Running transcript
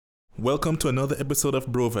Welcome to another episode of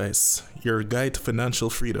Brovice, your guide to financial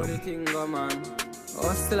freedom. Thing go, man.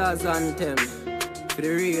 Hustlers anthem. For the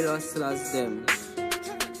real hustlers them.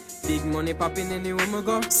 Big money popping anywhere we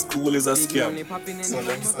go. School is a Big scam. money popping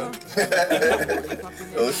anywhere we go.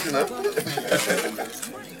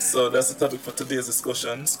 So that's the topic for today's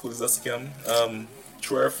discussion. School is a scam.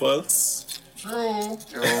 True or false? True.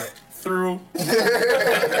 Through.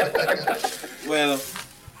 Well,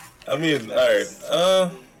 I mean, alright.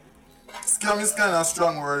 Scam is kind of a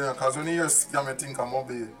strong word, because when you hear scam, you think of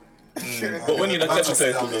mobile. But when you don't catch a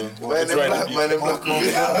title though, it's right.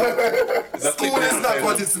 School is not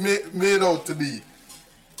what it's made out to be.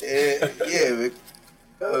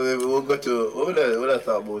 We'll go to what I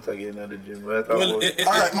talk about again at the gym. Alright,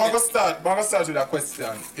 I'm gonna start with a question.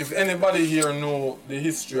 If anybody here know the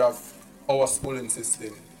history of our schooling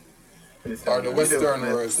system, or the Western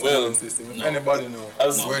world schooling system, if anybody know.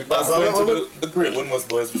 As going to the Great One was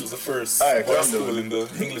Boys, which was the first boys school in the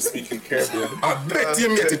English-speaking Caribbean. I bet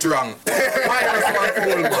you get it wrong. Minus one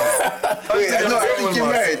full man. Wait, I think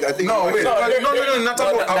you're right. I think No, wait. No, not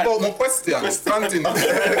about my question. Continue.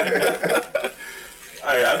 Alright,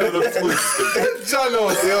 I don't know the school system. John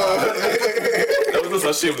knows. That was just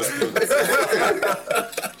a shameless clue.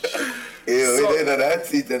 we didn't know that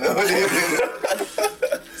seat.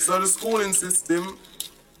 So the schooling system,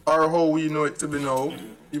 or how we know it to be now,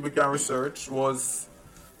 people can research, was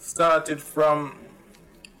started from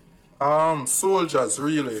soldiers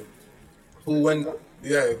really, who went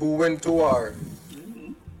to war.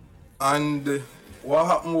 And what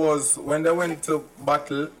happened was, when they went to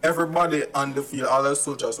battle, everybody on the field, all the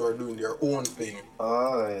soldiers were doing their own thing.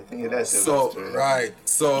 I think that's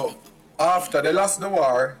So after they lost the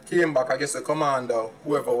war, came back, I guess the commander,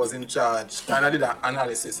 whoever was in charge, kind of did an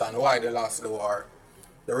analysis on why they lost the war.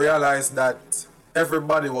 They realized that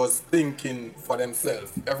everybody was thinking for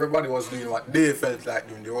themselves. Everybody was doing what they felt like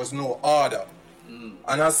doing. There was no order.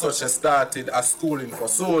 And as such, they started a schooling for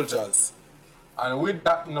soldiers. And with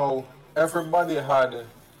that now, everybody had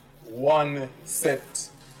one set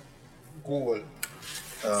goal.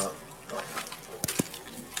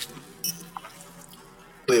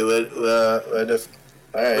 We're just.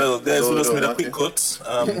 Alright. Well, guys, we just made a quick cut,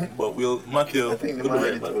 but Matthew, I think the we'll be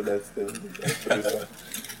right man back. told that still.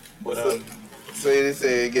 But, So you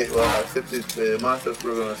say get accepted to the master's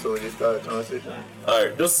program, so you start a conversation.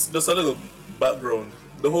 alright, just a little background.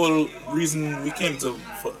 The whole reason we came to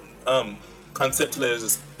conceptualize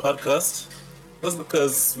this podcast was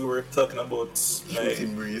because we were talking about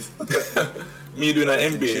Shooting breeze. me doing an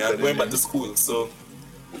MBA and going back to school. So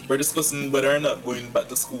we're discussing whether or not going back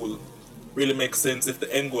to school really makes sense if the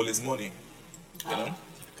end goal is money. You know?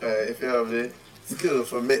 If you have the skill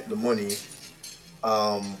for make the money,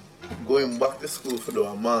 going back to school for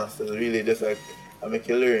the master's really just like I make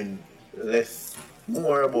you learn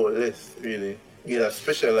more about less really. You gotta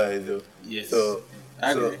specialize though. Yes. So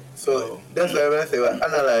I agree. So that's why when I say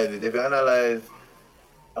analyze it. If you analyze,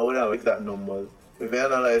 I wouldn't have exact numbers. If you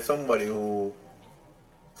analyze somebody who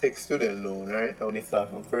takes student loan, right? When they start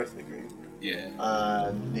from first degree. Yeah.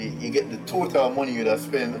 And you get the total money you'd have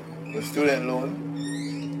spent with student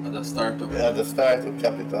loan At the startup. at the start of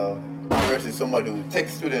capital versus somebody who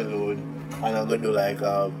takes student loan and I'm gonna do like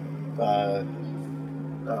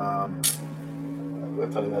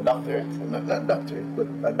what's it, a doctorate? Not doctorate, but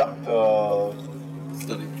a doctor.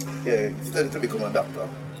 Study. Yeah, study to become a doctor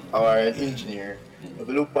or an engineer. If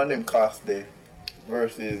you look on them costs there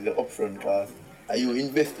versus the upfront cost, and you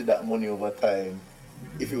invested that money over time,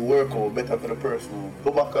 if you work out better for the person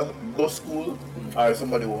who go school, or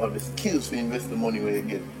somebody who have the skills to invest the money where you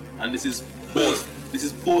get. And this is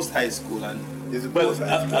post high school, and This is Well, both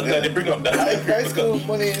I'm sides. glad they bring up that. High school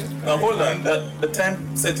money. Now hold on, the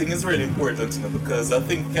time setting is really important, you know, because I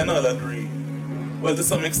think we can all agree, well, to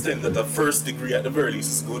some extent, that a first degree at the very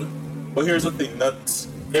least is good. But here's the thing, not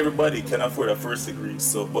everybody can afford a first degree,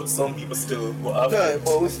 but some people still go after No, it.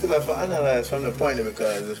 but we still have to analyze from the point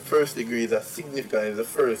because the first degree is the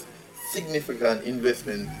first significant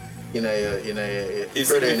investment in a It's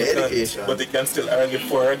further in significant, education. but they can still argue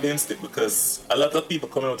for or against it because a lot of people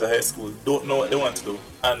coming out of high school don't know what they want to do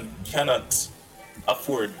and cannot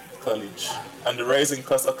afford college. And the rising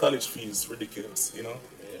cost of college fees is ridiculous, you know?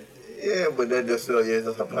 Yeah, but that just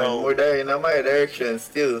just applying No. more there in my direction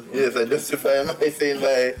still. Yes, I justify my saying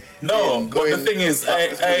by No, but the thing is,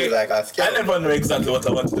 I like a scam. never knew exactly what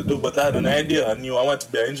I wanted to do, but I had an idea. I knew I wanted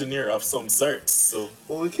to be an engineer of some sort. So,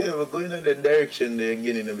 But we can't even go in that direction there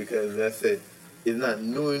again, because I said it's not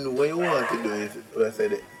knowing what you want to do. It's what I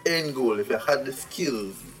said the end goal. If you had the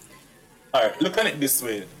skills, alright, look at it this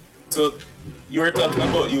way. So you were talking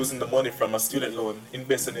about using the money from a student loan,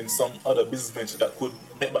 investing in some other business venture that could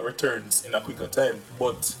make back returns in a quicker time.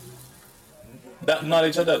 But that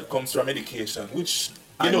knowledge of that comes from education, which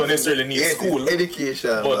you don't necessarily need Yes, school.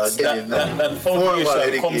 education, But again, that formal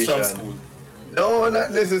foundation comes from education. school. No,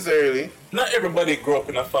 not necessarily. Not everybody grew up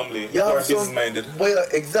in a family You who are have some, business minded.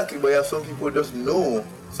 exactly, but you have some people just know.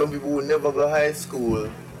 Some people who never go high school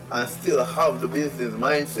and still have the business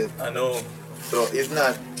mindset. I know. So it's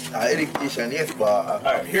not education, yes, but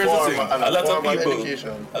Alright, here's the thing. A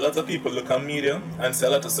education. lot of people look at media and see a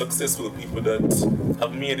lot of successful people that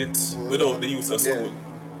have made it without the use of school.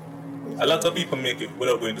 A lot of people make it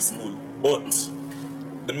without going to school, but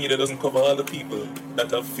the media doesn't cover all the people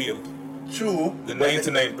that have failed. True. The but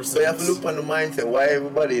 99%. But you have to look on the mindset. Why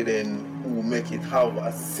everybody then who make it have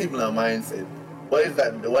a similar mindset? What is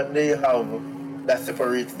that? What they have that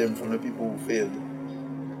separates them from the people who failed?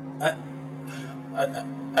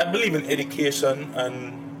 I believe in education,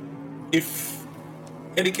 and if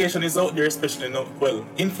education is out there, especially now, well,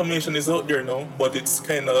 information is out there now, but it's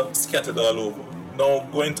kind of scattered all over. Now,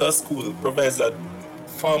 going to a school provides that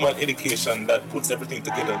formal education that puts everything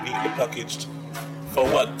together, neatly packaged for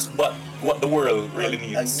what the world really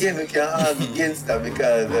needs. Again, we can argue against that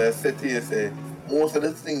because, say, most of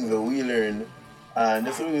the things that we learn, and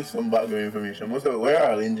just to give some background information, we're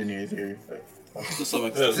all engineers here. To some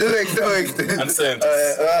extent. To some extent. And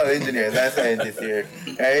scientists. We're all engineers and scientists here,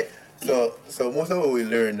 right? So most of what we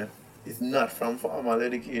learn is not from formal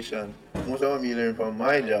education. Most of what we learn from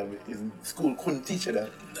my job is school couldn't teach you that.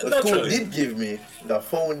 But school Naturally. did give me the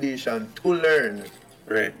foundation to learn.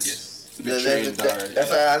 Right. Yes. To be trained That's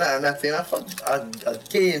why I'm not saying I'm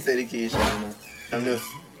against education. You know? I'm just.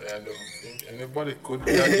 I don't think anybody could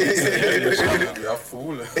be against education. You're a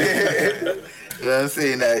fool. You know what I'm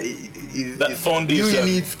saying? That That foundation.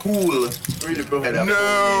 You need school to really provide that.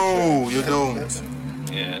 No, you don't.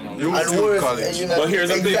 Yeah, no. You And still worse, college. and you're not- But here's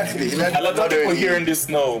the exactly, thing, you're not a lot of people modern. hearing this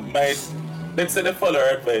now might, let's say they follow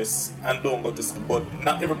our advice and don't go to school, but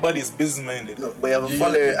not everybody is business minded. No, but you have to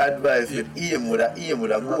follow your advice with aim, with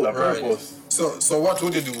a goal, a purpose. So what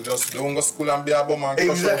would you do? Just don't go to school and be a bum and crush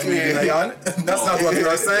Exactly. out weed in a yarn? That's not what you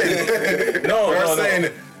are saying. No, You're no, saying no.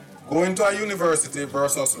 going to a university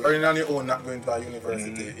versus learning on your own, not going to a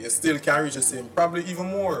university. You still can reach the same, probably even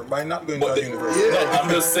more by not going But to a university. no, I'm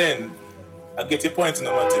just saying, I get your point in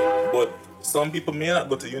the matter, but some people may not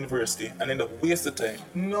go to university and end up wasting time.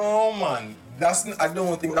 No, man. I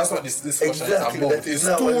don't think that's what this discussion Exactly, is about. that is It's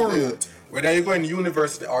not two what it is. route. Whether you're going to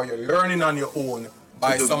university or you're learning on your own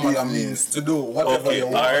by To do some other business. means to do whatever Okay, you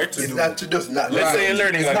want alright. to It's do. not to just not Let's learn. say you're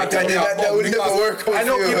learning It's on not your to be own. a That bum would never because work out I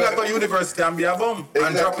know for you. people that go to university and be a bum and drop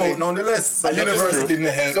Exactly. out nonetheless. So And that is university true.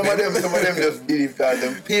 didn't help Some of them just did it because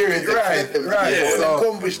them parents Right, expect them right. to So-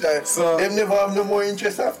 accomplish that. so- Them never have no more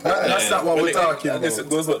interest after That's that. not what Well, we're talking I guess about. it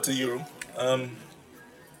goes back to you.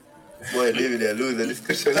 Boy, David, they lose the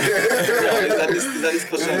discussion. Is that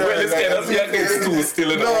discussion? Well, it's kind of against two still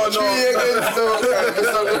in No,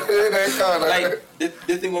 Like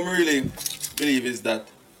the thing what I really believe is that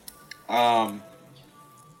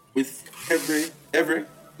with every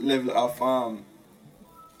level of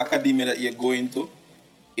academia that you're going to,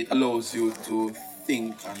 it allows you to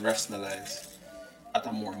think and rationalize at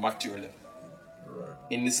a more mature level.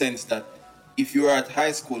 In the sense that if you are at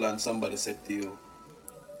high school and somebody said to you,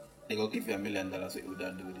 they go give you $1 million, what you would do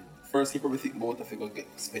with it? First, you probably think about if you go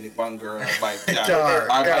spend it on girl or buy a car, or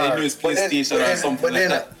buy the newest But then- PlayStation but or then- something but like then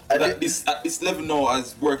that. I But did- at this level now,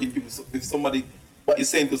 as working people, so if somebody is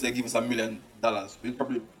saying to us they give us $1 million, we'll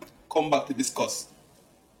probably come back to discuss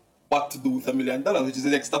what to do with $1 million, which is the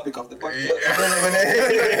next topic of the podcast.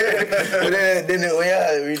 But then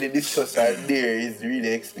when you really discuss that there is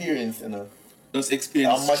really experience, you know. Just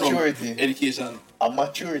experience, And strong maturity. education. A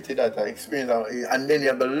maturity that I experience, and then you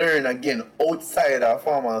have to learn again outside a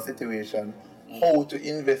formal situation how to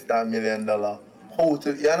invest that $1 million. How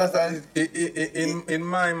to, you understand? In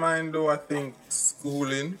my mind, though, I think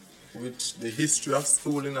schooling, which the history of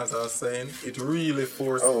schooling, as I was saying, it really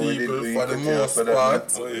forced people, we for the cut you off most for that,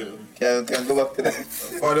 part, Oh, yeah. Can go back to that.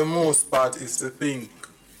 for the most part, is to think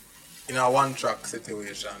in a one-track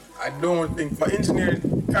situation. I don't think for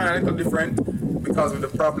engineering, kind of little different because with the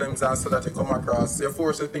problems and so that you come across, you're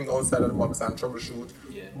forced to think outside of the box and troubleshoot.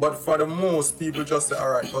 Yeah. But for the most, people just say, all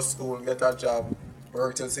right, go to school, get a job,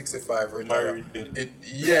 work till 65, retire. Married.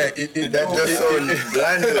 That just sounds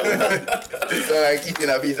bland. It's like eating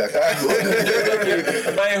a piece of cardboard.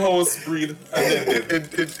 My house breed. it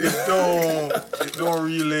don't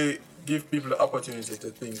really give people the opportunity to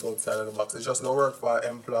think outside of the box. It's just the work for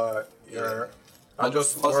employer and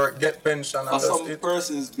just For- work, get pension, and For that's some it.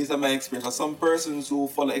 persons, based on my experience, for some persons who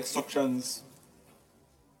follow instructions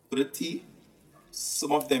to the T,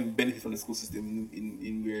 some of them benefit from the school system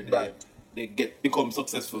in where Right. they become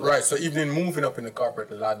successful. Right, so even moving up in the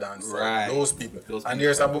corporate ladder and so Right. those people. Those And people.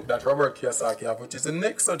 there's a book that Robert Kiyosaki have, which is the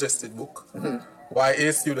next suggested book. Why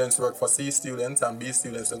A students work for C students and B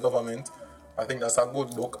students in government. I think that's a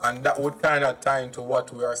good book. And that would kind of tie into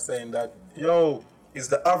what we are saying that, yo, is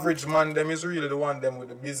the average man, them is really the one them with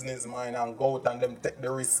the business mind and go out and them take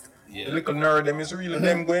the risk. Yeah. The little nerd, them is really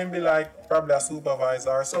them going to be like probably a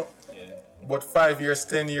supervisor or so. But 5 years,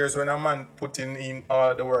 10 years, when a man putting in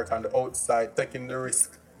all the work on the outside, taking the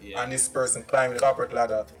risk, Yeah. and this person climbing the corporate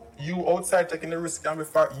ladder, you outside taking the risk can be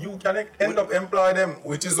far, you can end up employ them,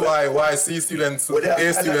 which is why C students,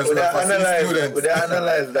 A students work for C students. Would they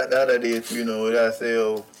analyze that the other day too, you know, they say,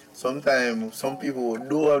 oh, sometimes some people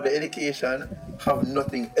do have the education, have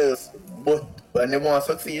nothing else but, when they want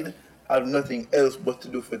to succeed, have nothing else but to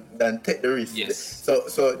do than take the risk. Yes.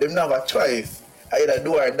 So they don't have a choice, either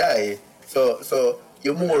do or die. So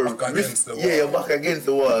you're more Back against the wall. Yeah, you're back against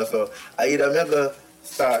the wall. So I either make a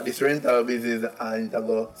start this rental business and it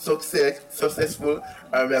go successful,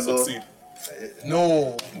 or I go Succeed.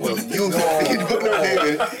 No, you succeed, but no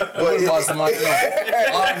David. But it was man, no.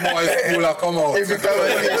 All boys school are come out. if you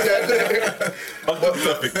conversation, Back to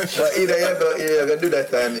the topic. but either you go do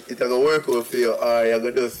that and it go work out for you, or you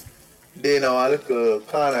go just day now a little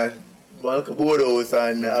corner, one little boardhouse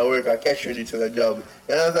and I work a cash register job.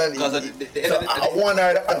 You understand? Because at the end So of the I one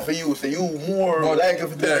or the other for you, so you more But likely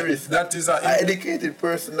to take yeah, the risk. that is An educated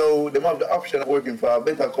person now, they have the option of working for a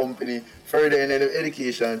better company further in their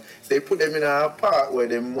education. So they put them in a part where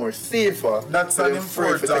they're more safer. That's so an they're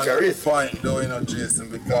free to take a important risk. point though, you know, Jason,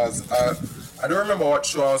 because I don't remember what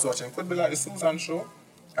show I was watching. It could be like the Susan show.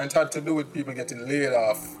 And it had to do with people getting laid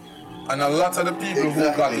off. And a lot of the people who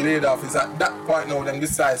got Exactly. laid off is at that point now them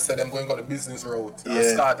decide say them going to go the business route and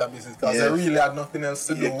Yeah. start a business because Yeah. they really had nothing else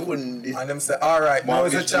to do. You couldn't- And them say, alright, now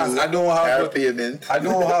is a chance. I don't have payment. I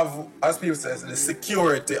don't have, as people say, the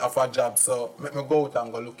security of a job, so let me go out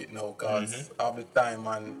and go look it now because I have the time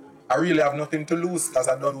and I really have nothing to lose because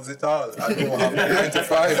I don't lose it all. I don't have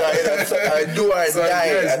 95. So I do or So die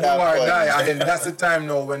yes, at do that or point. die. And then that's the time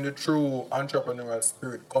now when the true entrepreneurial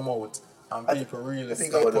spirit come out and people really I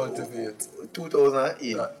think start about cultivate.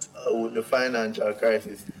 2008 That. with the financial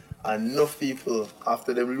crisis, and enough people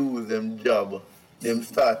after them lose them job, them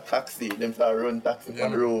start taxi, them start run taxi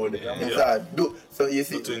on the road, them start do. So you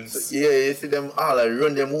see, The twins. so, you see them all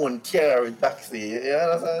run them own car with taxi. You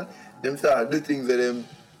understand? Them start do things that them.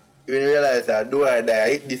 When you realize that do or die, I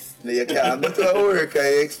hit this, you can't go to work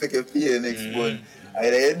and you expect a pay next month.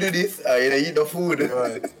 Either you do this or you eat the food.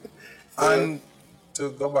 Right. And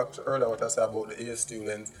to go back to earlier what I said about the A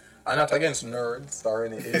students, I'm not against nerds or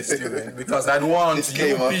any A student because I'd want you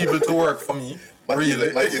Disclaimer. people to work for me.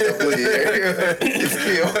 Really. Might get a bully here.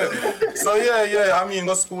 So yeah, I mean,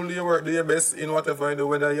 go school, do your work, do your best in whatever you do,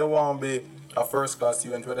 whether you want to be a first class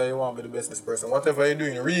student, whether you want to be the business person, whatever you're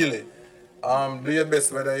doing, really. Do your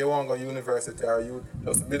best whether you want to go university or you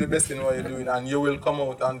just be the best in what you're doing and you will come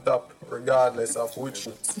out on top regardless of which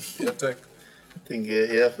route you take. I think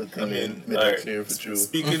you have to I think mean, make alright. it clear for true.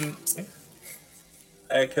 Speaking,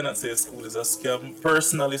 I cannot say school is a scam.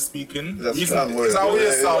 Personally speaking, That's a even- strong word. It's a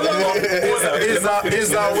waste of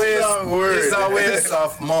Strong word. it's a waste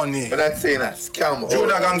of money. But that's saying a scam.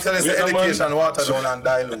 Judah gang tell us the Yeah, man. education water down and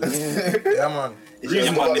dilute. Yeah man. You need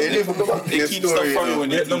to go back to They your keep stuff story. from you You when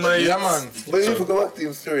know. they Yeah, no, teach. man, Yeah man. But you need to go back to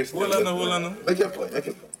your story. still. Hold on. Make your point. Make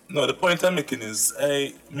your point. No, the point I'm making is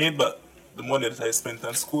I made back the money that I spent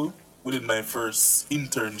on school within my first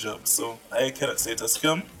intern job. So I cannot say it's a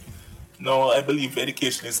scam. No, I believe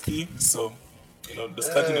education is key. So,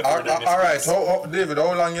 just continue further. in this Alright, space. David,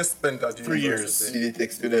 how long you spent at 3 university? Did you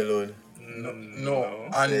take student loan? No,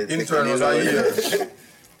 and Yeah, intern was a year.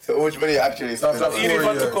 So how much money you actually spent? After Even if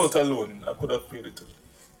 4 I took years. out a loan, I could have paid it.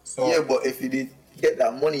 So Yeah, but if you did get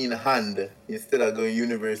that money in hand instead of going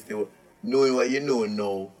university, knowing what you know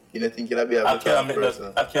now, you don't think you'll be a I better can't make person.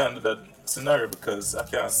 that. I can't do that scenario because I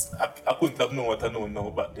couldn't have known what I know now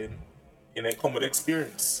back then. It come with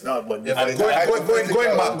experience. No, but yeah, but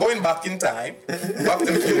going back in time, back to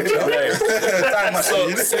the future. Right. Time So,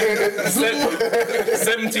 machine.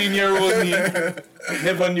 17-year-old me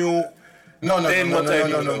never knew. No. Then what I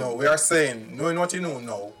do now. We are saying, knowing what you know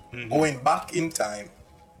now, going back in time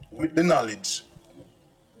with the knowledge,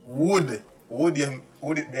 would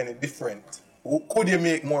it be any different? Could you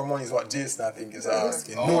make more money is what Jason I think is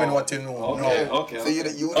asking. Knowing what you know Okay, now. okay. So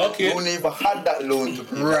you Okay. never had that loan to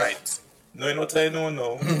pay. Right. Knowing what I know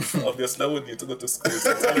now, obviously I would need to go to school.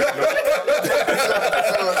 So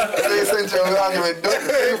Essential argument.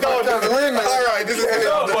 Alright, this is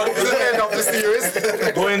the end of the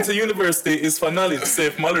series. going to university is for knowledge. Say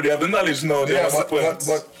if I already have the knowledge now, then Yeah, what's the point?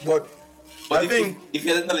 but But I think if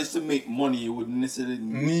you had the knowledge to make money, you wouldn't necessarily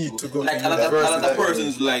Need to go like to a lot of university.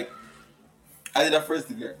 persons like I did a first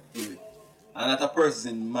degree, really. And a lot of persons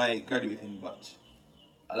in my graduating batch,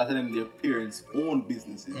 a lot of them their parents own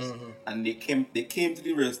businesses, and they came to the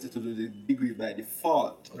university to do the degree by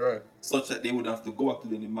default, right. such that they would have to go back to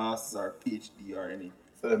do any master's or PhD or any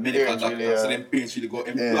So the medical parents doctor. really, So them parents really go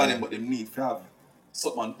employ Yeah. them, but they need to have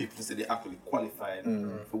someone people to say they actually qualified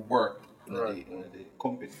to work in the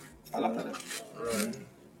company. A lot of them. Right.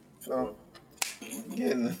 So,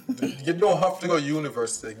 again, You don't have to go to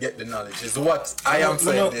university to get the knowledge. Is what I am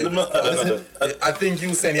saying. I think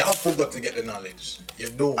you saying you have to go to get the knowledge. You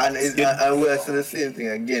don't. and we're saying the same thing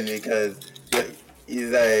again because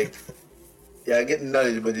it's like, you're getting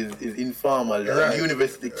knowledge, but it's informal. Right. The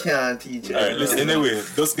university can't teach it. Alright, listen, anyway,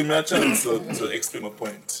 just give me a chance to explain my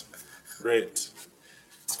point. Right.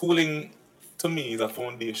 Schooling, to me, is a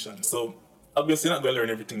foundation. So, obviously, you're not going to learn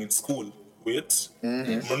everything in school. Wait.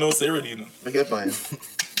 But no, say already, you know. Okay, fine.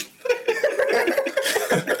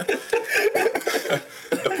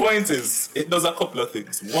 The point is, it does a couple of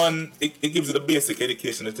things. One, it gives you the basic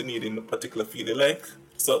education that you need in a particular field you like.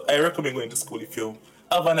 So, I recommend going to school if you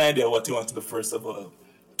have an idea what you want to do first of all.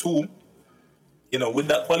 Two, you know, with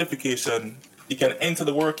that qualification, you can enter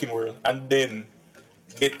the working world and then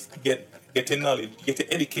get your knowledge, get your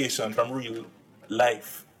education from real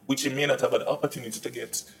life, which you may not have had the opportunity to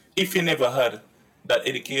get if you never had that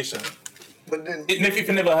education. But then, If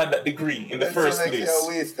you never had that degree in the first place. You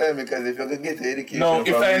waste time because if you could get the education No, if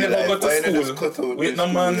from I real never life, go why not to just school, cut out wait, the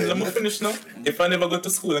no man, school let me then? finish now. If I never go to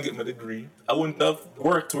school and get my degree, I wouldn't have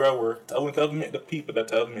worked where I worked. I wouldn't have met the people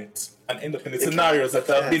that I've met and end up in the scenarios that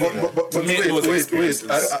I've been in. But to make those wait.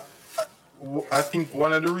 experiences. I think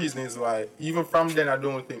one of the reasons why, even from then, I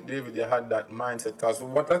don't think David you had that mindset. Because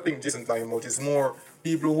what I think Jason talking about is more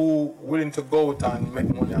people who willing to go out and make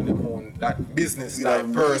money on their own, that business You type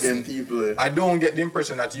know, person. people. I don't get the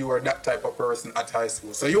impression that you were that type of person at high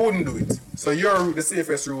school. So you wouldn't do it. So your route, the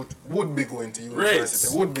safest route, would be going to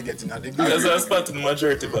university, would be getting a degree. Because I was part of the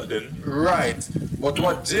majority back then. Right. But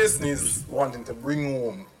what Jason is wanting to bring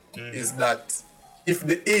home is that if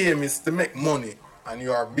the aim is to make money and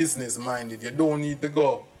you are business minded, you don't need to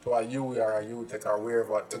go to a UE or a UTech or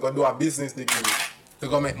wherever to go do a business degree to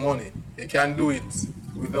go make money. You can do it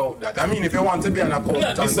without that. I mean, if you want to be an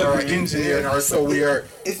accountant or an engineer or so where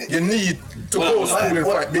you need to go schooling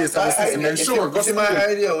for it based on the system, then sure, go See, my school.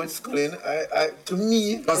 idea with schooling, to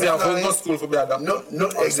me, Because you have to go school for be a doctor. no,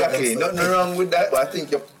 exactly. Nothing wrong with that, but I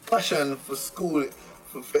think your passion for school,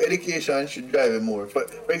 for education, should drive it more. For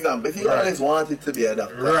example, if you Right. always wanted to be a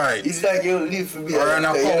doctor, Right. it's like you live to be Or a an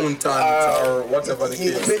doctor. accountant or whatever the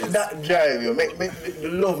case Make is. that drive you. Make the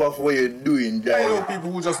love of what you're doing I drive know you.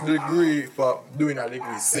 people who just do degree for doing a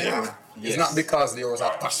degree. Same. It's not because there was a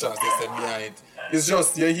passion they said behind it. It's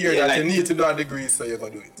just you hear Yeah, that you like- need to do a degree, so you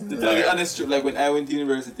gotta do it. To tell you the honest truth, like when I went to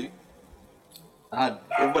university,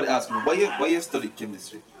 everybody asked me, why you study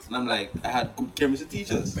chemistry? And I'm like, I had good chemistry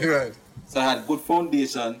teachers. Right. So I had good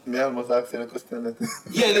foundation. Me almost asked you a question.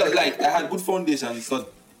 Yeah, like I had good foundation. So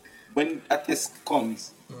when a test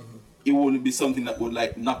comes, it wouldn't be something that would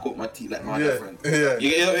like knock out my teeth like my other friend. Yeah. You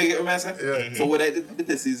get what I'm saying? Yeah. So whether the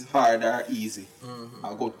test is hard or easy,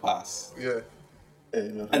 I'll go pass. Yeah.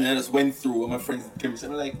 And then I just went through and my friends did chemistry.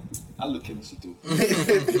 I'm like, I look chemistry too.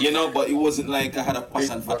 You know, but it wasn't like I had a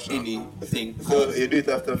passion for anything. So you do it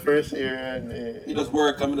after first year and You just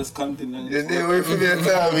work, I'm just continue. you didn't work for the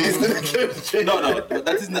time. You still chemistry. No, but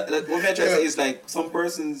that is not. What I'm trying to say is like some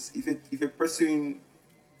persons, if you're pursuing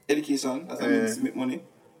education as a means to make money,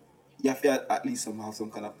 you have to at least have some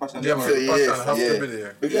kind of passion. Yeah, for man. it. Passion have to be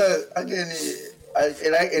there. Because again,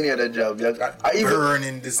 like any other job, I even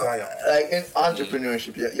Burning desire. like in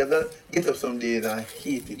entrepreneurship, you're gonna get up some days and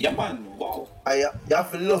hate it. Yeah, man. Wow. You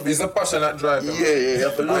have to love It's it. a passion that drives them. Yeah, you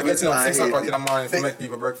have to I love get it. up and 6 hate o'clock in it. the morning to make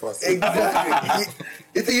people breakfast. Exactly.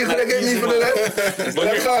 You think you could get me for that?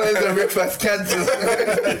 That's all is a breakfast cancel.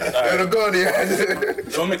 You're gonna go there.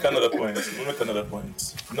 Don't make another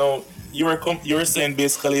point. Now, you were saying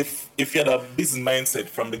basically if you had a business mindset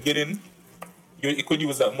from the beginning, you could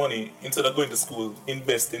use that money instead of going to school,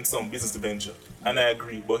 invest in some business venture. And I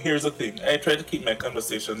agree. But here's the thing. I try to keep my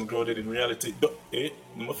conversations grounded in reality. Let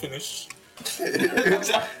me finish.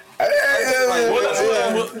 Hold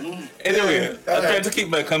on. Anyway, I try to keep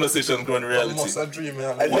my conversations grounded in Almost reality. a dream,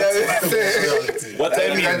 man. What What I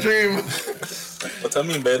a mean, dream. What I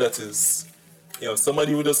mean by that is,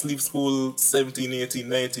 somebody who just leave school 17, 18,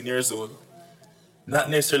 19 years old, not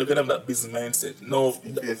necessarily gonna have that business mindset. No,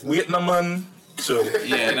 wait, no man. Sure.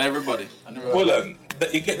 Yeah, and everybody. Hold on.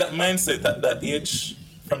 You get that mindset at that age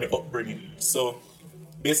from your upbringing. So,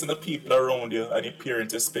 based on the people around you and your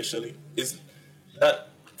parents especially, is that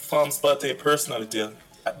forms part of your personality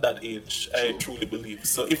at that age, I truly believe.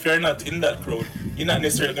 So if you're not in that crowd, you're not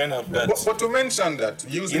necessarily going to have that. But to mention that,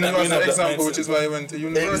 using You're you not as gonna an have that example, mindset. which is why I went to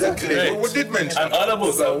university. Exactly. Right. We did mention And all of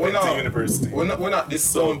us So have we're went to not- university. We're not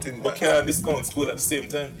discounting We that. can't discount school at the same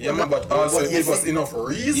time. Yeah, man, but also But give you us see- enough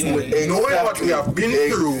reason, Yeah. knowing what we have been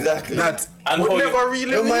Exactly. through, that And we how you- never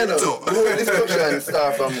really No need mind us. to. The discussion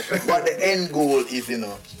start from what the end goal is,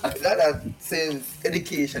 that since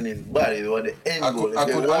education is bad, is what the end I goal could, is. I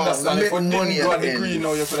They could want understand if make you money didn't do a at the degree, end.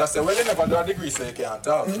 you could have said, well, you never do a degree, so you can't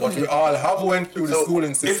talk. But we all have went through the So,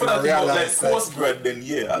 schooling If system we're and not about like realized that. postgrad, then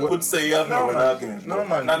yeah, I could say you have No an man, argument. no but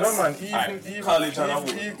man, not- no man. Alright, Even college and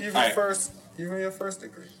even Alright. first, even your first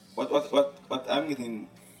degree. What I'm getting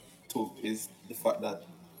to is the fact that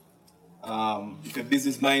if you're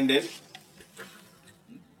business minded,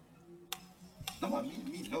 no man,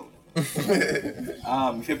 me no.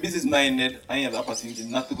 If you're business minded and you have the opportunity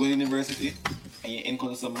not to go to university and you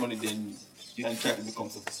encounter some money, then you can try to become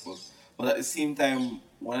successful. But at the same time,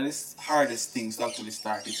 one of the hardest things to actually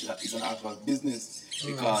start is an actual business,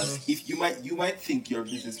 because if you might think you're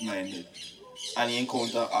business minded and you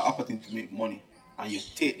encounter an opportunity to make money and you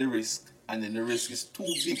take the risk, and then the risk is too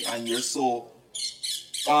big and you're so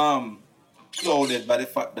clouded by the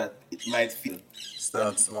fact that it might fail.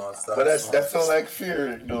 Start small, start But small. that sounds like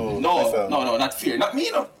fear, though. No, not fear, not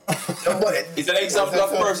me, no. It's an example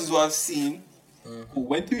of persons who I've seen who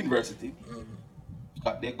went to university,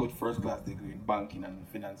 got their good first class degree in banking and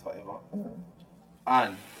finance, whatever,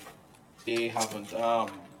 and they haven't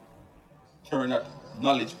turned that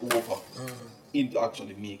knowledge over into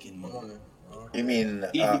actually making money. You mean,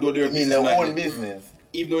 Even though they're you mean their business-minded. own business?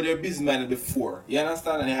 Even though they're business minded before, you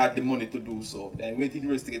understand, and they had the money to do so. They went to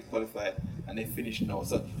university to get qualified and they finished now.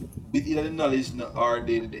 So with either the knowledge or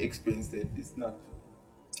the experience, that it's not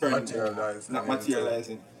turning, Materializing. not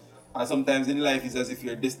materializing. And sometimes in life it's as if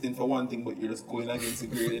you're destined for one thing but you're just going against the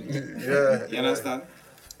grain. Yeah. You understand?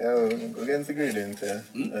 Yeah, go against the gradient,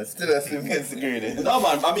 yeah. Still assume against the gradient. No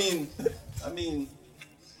man, I mean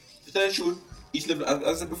to tell the truth, each level, as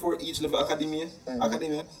I said before, each level academia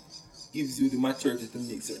gives you the maturity to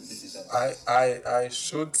make certain decisions. I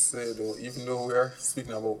should say though, even though we are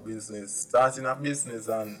speaking about business, starting a business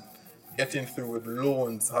and getting through with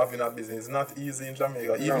loans, having a business is not easy in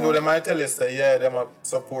Jamaica. Even though they might tell you say, yeah, they might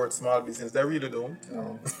support small business, they really don't.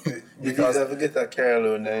 No. Because you get a car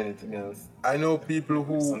loan than anything else. I know people It's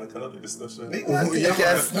who another discussion. You yeah, can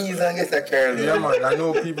man. sneeze and get a car loan. yeah man, I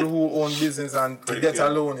know people who own business and to get a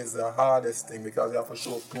loan is the hardest thing because you have to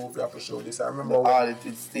show proof, you have to show this. I remember when,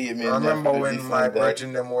 Audited statement. I remember when this my and that.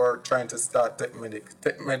 brethren them were trying to start Tech Medic.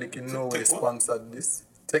 Tech Medic in no way sponsored this.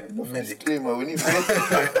 Tech Medic. Disclaimer, we need to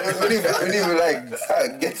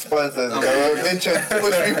like get sponsors. We're mentioning too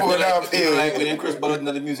much people Like, now you know, pay. like when Chris Ballard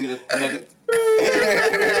did the music,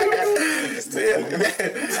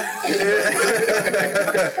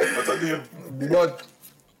 But again, But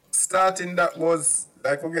starting that was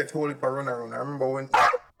like we get holy per run around. I remember when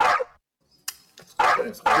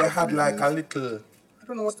they had like a little, I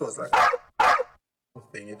don't know what it was like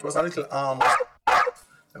thing. It was a little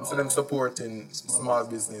and so them supporting small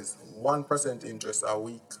business. 1% interest a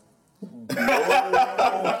week.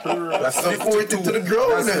 That's Support it to the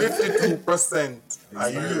ground. That's 52% a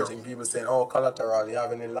year. And people saying, oh, collateral, you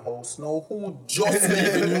have any house? No, who just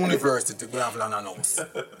leaving university to go have land and house?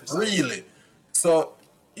 Really? So,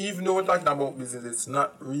 even though we're talking about business, it's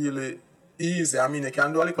not really easy. I mean, you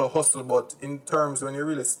can do a little hustle, but in terms when you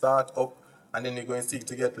really start up and then you're going to seek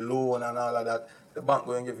to get loan and all of that, the bank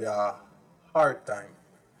going to give you a hard time.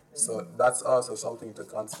 So that's also something to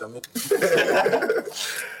consider.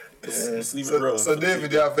 let's leave it real. So David,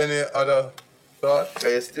 do you have any other thought?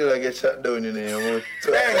 I still get shut down in there.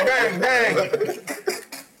 Bang, bang, bang!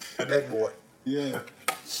 Dead boy. Yeah.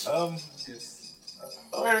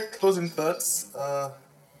 Alright, closing thoughts.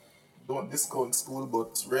 Don't discount school,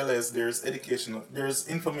 but realize there's education, there's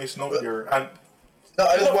information out there, and No,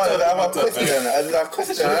 I just wanted to have a What's up, question. man? I just have a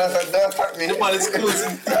question. I was like, don't attack me. the man is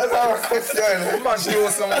closing. I just have a question. Man, show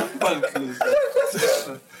someone. Man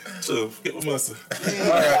closing. so get my master.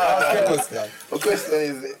 Alright, ask your question. My question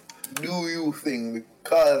is, do you think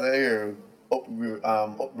because of your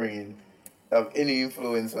upbringing have any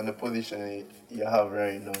influence on the position you have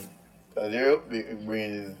right now? Because your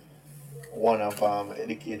upbringing is one of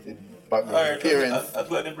educated background Alright, parents. I'd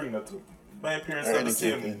like to bring that up. my parents Are have the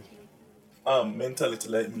same educated. mentality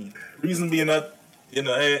like me. Reason being that,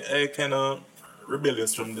 I kind of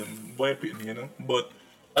rebellious from them, boy pitney, But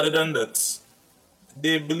other than that,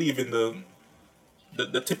 they believe in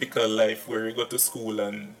the typical life where you go to school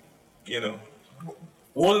and, you know.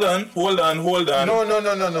 Hold on.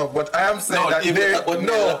 No. But I am saying No, that even they that-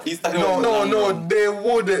 but he's talking about no. They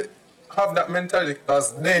would have that mentality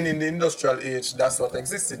because then in the industrial age, that's what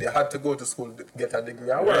existed. They had to go to school to get a degree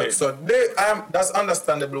and work. Right. So that's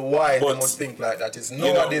understandable why they But, must think like that. It's You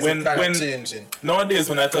know, nowadays it's kind of changing. nowadays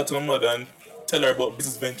when I talk to my mother and tell her about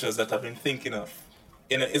business ventures that I've been thinking of,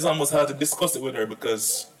 it's almost hard to discuss it with her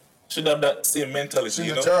because she'd have that same mentality. She's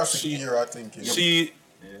you a know, Jurassic era thinking. she,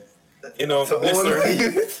 So bless old her. are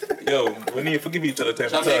you? Yo, we need to forgive each other time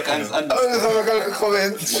to talk. Jamaicans and I was just having a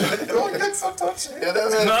comment. Don't get so touchy. Yeah,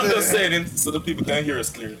 that's No, I'm what just saying it so the people can hear us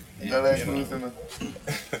clearly. I like losing.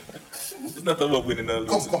 It's not about winning or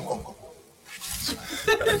losing. Come.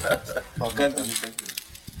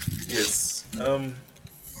 Yes.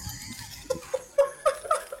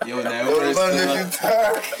 yo, now Hold first, on, let you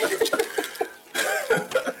talk.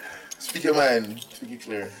 Speak your mind. Speak it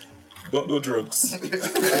clear. Don't do drugs.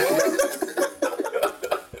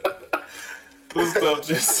 Don't stop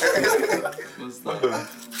this. let's start. You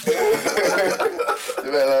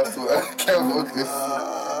better have to. I can't focus.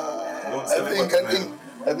 Don't I say think that,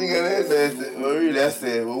 at the end of the day, we really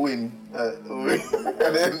say we win.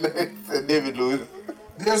 And then David lose.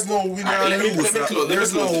 There's no winner Alright, and let me loser. close, let me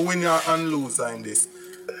There's no close. winner and loser in this.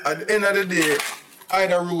 At the end of the day,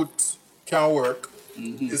 either route can work.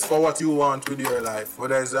 It's for what you want with your life,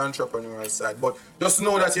 whether it's the entrepreneurial side. But just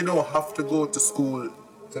know that you don't have to go to school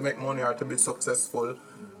to make money or to be successful.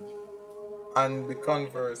 And the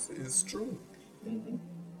converse is true.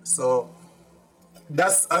 So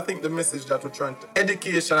that's, I think, the message that we're trying to.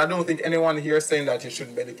 Education, I don't think anyone here is saying that you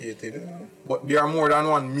shouldn't be educated. But there are more than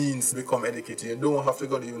one means to become educated. You don't have to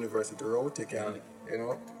go the university route. You can,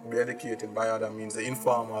 be educated by other means, the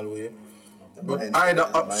informal way. But either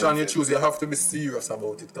option you choose, you have to be serious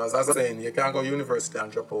about it. Because as I'm saying, you can't go university and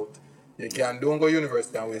drop out. Don't go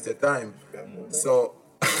university and waste your time. So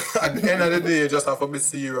at the end of the day, you just have to be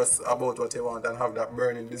serious about what you want and have that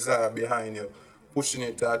burning desire behind you, pushing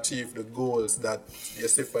it to achieve the goals that you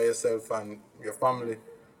set for yourself and your family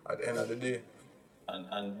at the end of the day.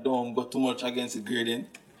 And don't go too much against the grading.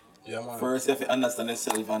 Yeah, man. First, you have to understand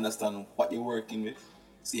yourself, understand what you're working with,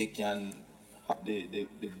 so you can have the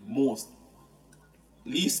most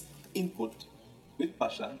least input with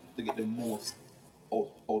passion to get the most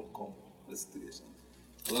outcome of the situation.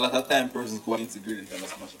 So a lot of time persons go into grading and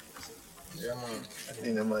that's much. Yeah, man. I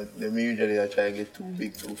think them usually are trying to get too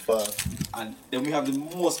big too fast. And then we have the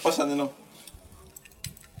most passion,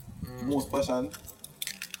 most passion,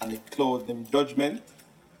 and they cloud them judgment,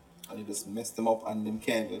 and they just mess them up, and them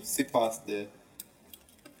can't sit past the.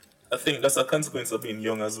 I think that's a consequence of being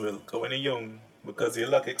young as well. Because when you're young, because you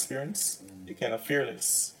lack experience, you're kind of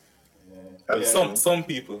fearless. Yeah. Some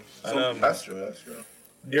people. And, That's true.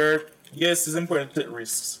 yes, it's important to take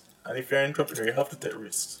risks. And if you're an entrepreneur, you have to take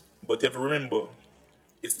risks. But you have to remember,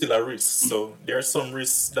 it's still a risk. So there are some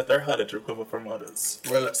risks that are harder to recover from others.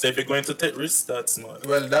 Well, So if you're going to take risks, that's smart.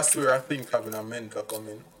 Well, that's where I think having a mentor come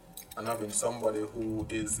in and having somebody who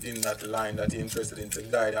is in that line that you're interested in to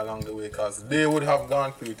guide along the way, because they would have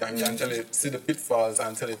gone through it and can tell you, see the pitfalls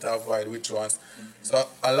and tell you to avoid which ones. So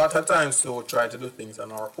a lot of times, so try to do things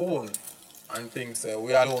on our own and things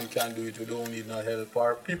we alone can do it, we don't need no help,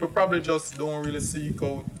 or people probably just don't really seek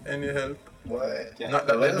out any help. Why? Not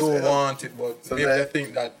that they don't want it, but So maybe they that-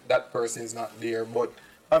 think that that person is not there. But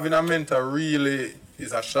having a mentor really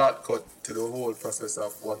is a shortcut to the whole process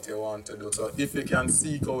of what you want to do. So if you can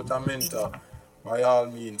seek out a mentor, by all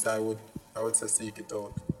means, I would say seek it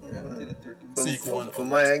out. Seek one. For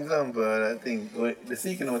my example, I think the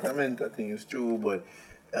seeking out a mentor thing is true, but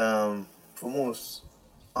for most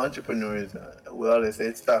entrepreneurs, we always say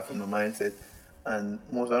it starts from the mindset, and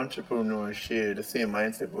most entrepreneurs share the same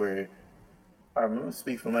mindset where, I remember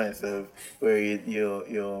speak for myself, where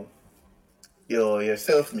you're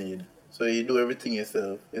self-made. So you do everything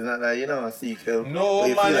yourself. It's not that you don't seek help. No but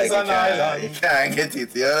you man feel is like an you can't- island. You can't get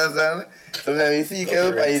it. You understand? Sometimes you seek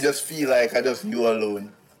help and you just feel like I just you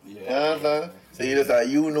alone. You understand? So you just like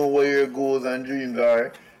you know what your goals and dreams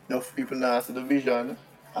are. Enough people now see the vision,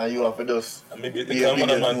 and you have to just. And maybe be they a come on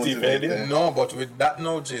a biggest man TV, motivator. eh? No, but with that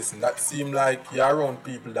now, Jason, that seems like you're around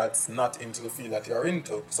people that's not into the field that you're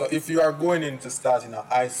into. So if you are going into starting an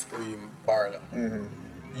ice cream parlor,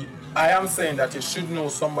 I am saying that you should know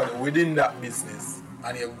somebody within that business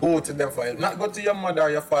and you go to them for help. Not go to your mother or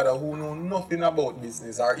your father who know nothing about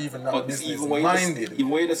business or even not But business even when you minded. even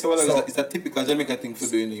when you say, well, So- it's a typical Jamaican thing to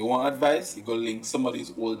do. You want advice, you go link somebody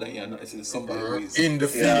who's older than you, not necessarily somebody who is. In the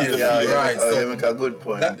field, Yeah, right? you make a good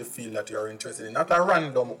point. That's the field that you're interested in. Not a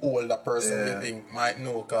random older person Yeah. you think might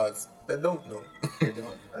know, because they don't know.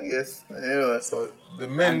 I guess, you know, So the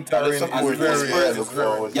and mentoring support is very, is very is look very.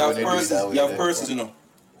 forward. You have When they do persons, that way, you have yeah. persons, you know,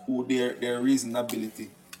 who their reasonability.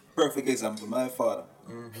 Perfect example, my father.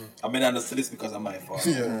 I mean, I understand this because of my father.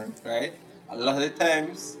 Yeah. Right? A lot of the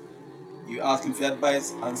times, you ask him for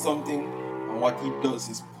advice on something, and what he does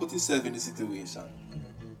is put himself in the situation.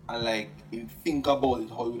 And like, you think about it,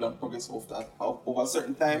 how you don't progress over a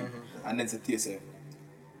certain time, and then say to yourself,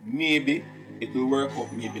 maybe it will work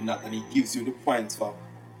out, maybe not, and he gives you the points for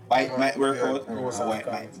why it might work out and pros why and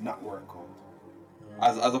it might cons. not work out.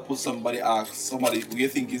 As opposed to somebody asks somebody who you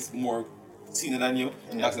think is more senior than you,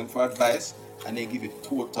 you ask them for advice, and they give you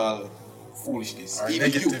total foolishness. Or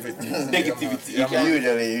Even negativity. You, negativity. Yeah, You can-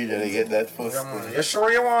 Usually get that first. Yeah, man. You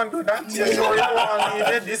sure you want to do that? You sure you want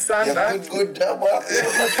to do this and Yeah, that? good job, boy.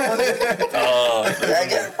 I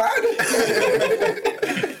get paid.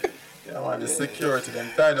 Yeah, man, the security, them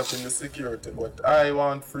tied up in the security, but I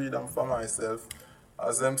want freedom for myself.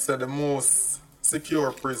 As them said, the most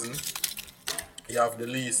secure prison, you have the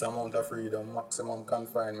least amount of freedom, maximum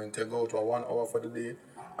confinement. You go to a 1 hour for the day,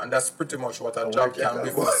 and that's pretty much what a job can be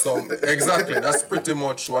for some. Exactly, that's pretty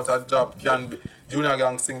much what a job can be. Junior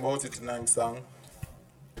Gang sing about it in a song.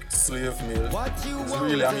 Slave mill. It's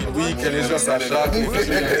really, I mean, weekend is just a shot.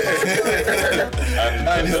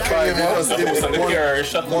 95 Most of the carrier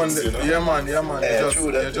shut Monday. you know. Yeah, man. Yeah, You're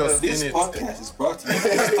true, that's just This in it. podcast is brought to you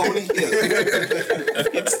by Stony Hill.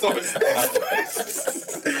 It's Stony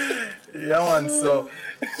Yeah, man. So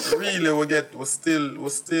really, we're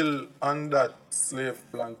still on that slave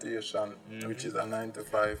plantation, which is a 9 to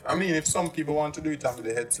 5. I mean, if some people want to do it, I'm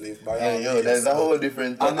the head slave. By all Yo, means, that's a but whole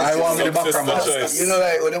different thing. I want me the back Subsistence master. choice. You know,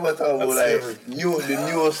 like whenever talk about That's like the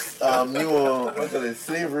newest what call it,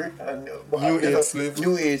 slavery and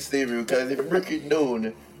New age slavery, because if you break it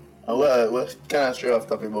down, well kind of straight off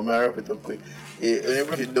topic, but I wrap it up quick. When you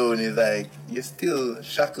break it down, it's like you're still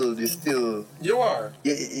shackled, you're still You are.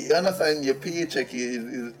 you understand your paycheck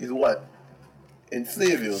is what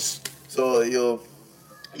enslave you, so you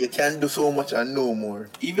can't do so much and no more.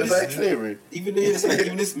 Even It's like slavery. Even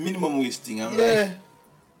this minimum wage thing, I'm Yeah. like,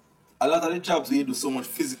 a lot of the jobs where you do so much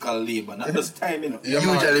physical labor, not just time, you know. Yeah,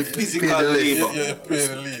 man. Usually Physical pay the less. labor. You pay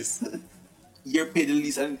the least. You're paid the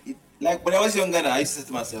least, and like when I was younger, I used to say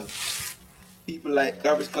to myself, people like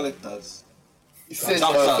garbage collectors,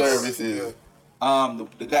 Essential Jobs. services.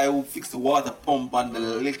 the guy who fixed the water pump and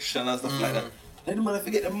the election and stuff like that. Then the man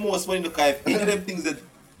forget the most money in the car. Any of them things that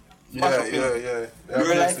mash up, you know. Yeah.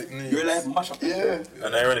 Your life mash up. Yeah.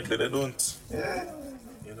 And ironically, they don't. Yeah.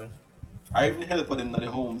 You know. I even help them in the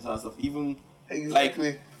homes and stuff. Even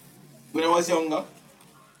Exactly. when I was younger,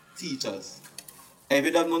 teachers. If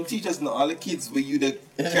you have no teachers now, all the kids where you the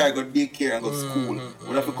care go daycare and go to school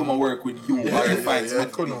would have to come and work with you or you find It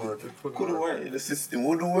somebody. couldn't work. Couldn't work. The system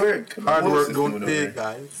wouldn't work. Hard Most work system don't wouldn't pay, work.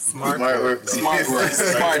 guys. Smart Smart work. work. Smart work.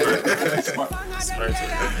 Smart work. Smart. Smart.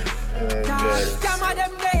 Scam of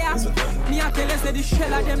them there. Me a tell you say the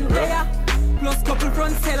shell of them there. Plus couple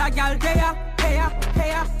front seller gal there. Hey,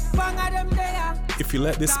 bang of them there. If you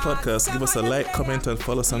like this podcast, give us a like, comment, and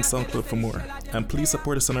follow us on SoundCloud for more. And please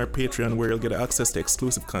support us on our Patreon, where you'll get access to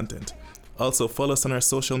exclusive content. Also, follow us on our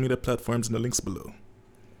social media platforms in the links below.